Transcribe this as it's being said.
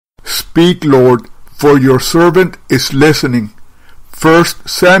Speak, Lord, for your servant is listening. 1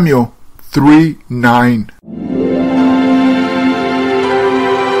 Samuel 3:9.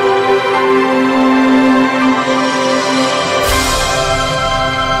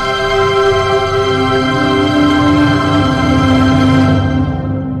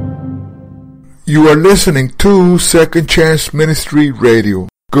 You are listening to Second Chance Ministry Radio.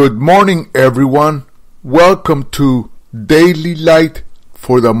 Good morning, everyone. Welcome to Daily Light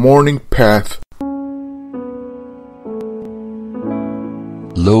for the Morning Path.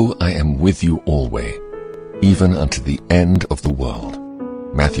 Lo, I am with you always, even unto the end of the world.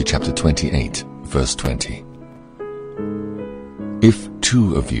 Matthew chapter 28, verse 20. If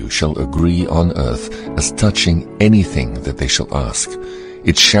two of you shall agree on earth as touching anything that they shall ask,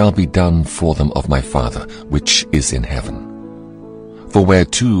 it shall be done for them of my Father which is in heaven. For where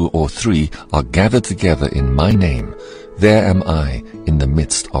 2 or 3 are gathered together in my name, there am I in the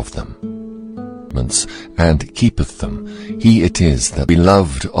midst of them. And keepeth them, he it is that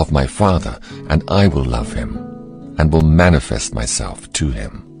beloved of my Father, and I will love him, and will manifest myself to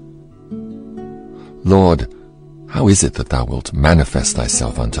him. Lord, how is it that thou wilt manifest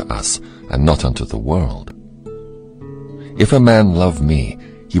thyself unto us, and not unto the world? If a man love me,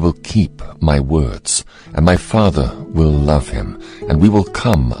 he will keep my words, and my Father will love him, and we will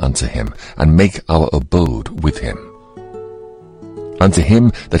come unto him, and make our abode with him. Unto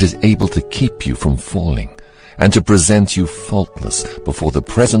him that is able to keep you from falling, and to present you faultless before the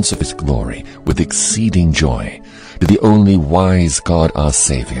presence of his glory with exceeding joy, to the only wise God our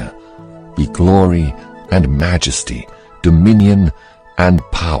Saviour, be glory and majesty, dominion and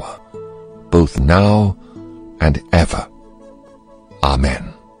power, both now and ever. Amen.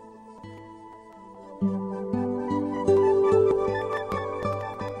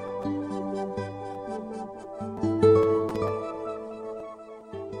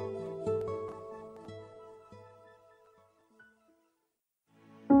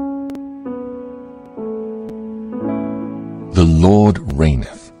 The Lord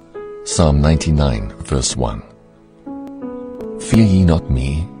reigneth. Psalm 99, verse 1. Fear ye not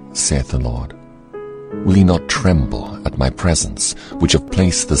me, saith the Lord. Will ye not tremble at my presence, which have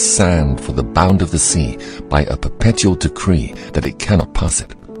placed the sand for the bound of the sea, by a perpetual decree that it cannot pass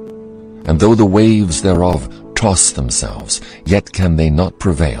it? And though the waves thereof toss themselves, yet can they not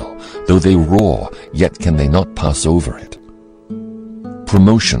prevail. Though they roar, yet can they not pass over it.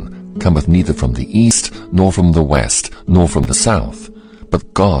 Promotion cometh neither from the east, nor from the west, nor from the south.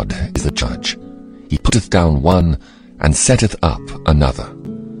 But God is the judge. He putteth down one, and setteth up another.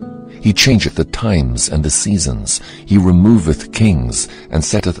 He changeth the times and the seasons. He removeth kings, and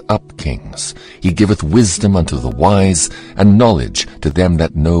setteth up kings. He giveth wisdom unto the wise, and knowledge to them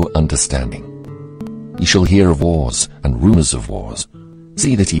that know understanding. Ye shall hear of wars, and rumors of wars.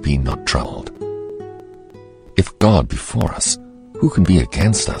 See that ye be not troubled. If God be for us, who can be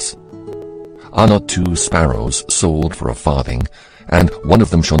against us? Are not 2 sparrows sold for a farthing, and one of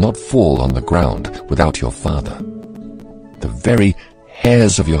them shall not fall on the ground without your Father? The very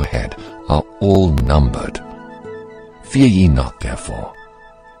hairs of your head are all numbered. Fear ye not, therefore.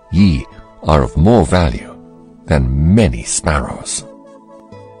 Ye are of more value than many sparrows.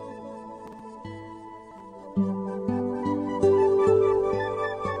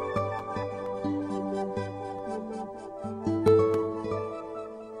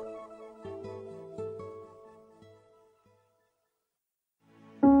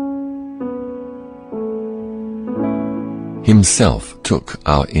 Himself took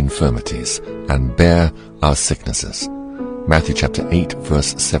our infirmities and bare our sicknesses. Matthew chapter 8,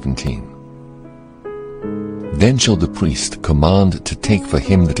 verse 17. Then shall the priest command to take for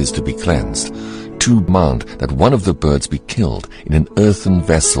him that is to be cleansed, to command that one of the birds be killed in an earthen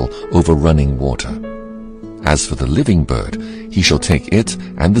vessel over running water. As for the living bird, he shall take it,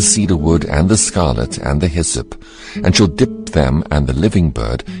 and the cedar wood, and the scarlet, and the hyssop, and shall dip them and the living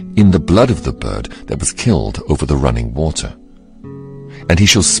bird in the blood of the bird that was killed over the running water. And he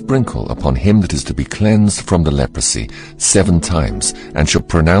shall sprinkle upon him that is to be cleansed from the leprosy 7 times, and shall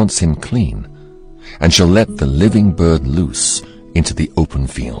pronounce him clean, and shall let the living bird loose into the open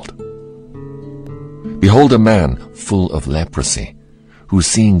field. Behold, a man full of leprosy, who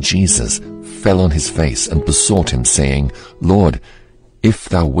seeing Jesus fell on his face and besought him, saying, Lord, if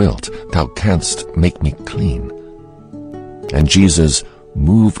thou wilt, thou canst make me clean. And Jesus,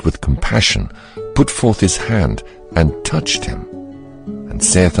 moved with compassion, put forth his hand and touched him, and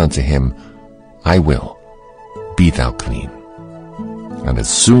saith unto him, I will, be thou clean. And as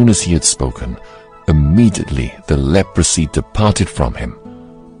soon as he had spoken, immediately the leprosy departed from him,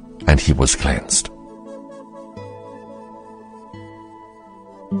 and he was cleansed.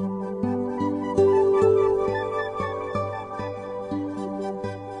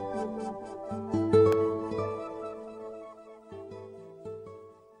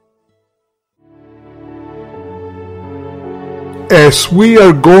 As we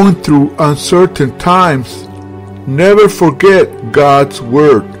are going through uncertain times, never forget God's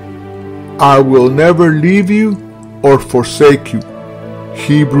word. I will never leave you or forsake you.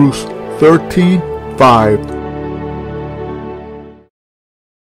 Hebrews 13:5.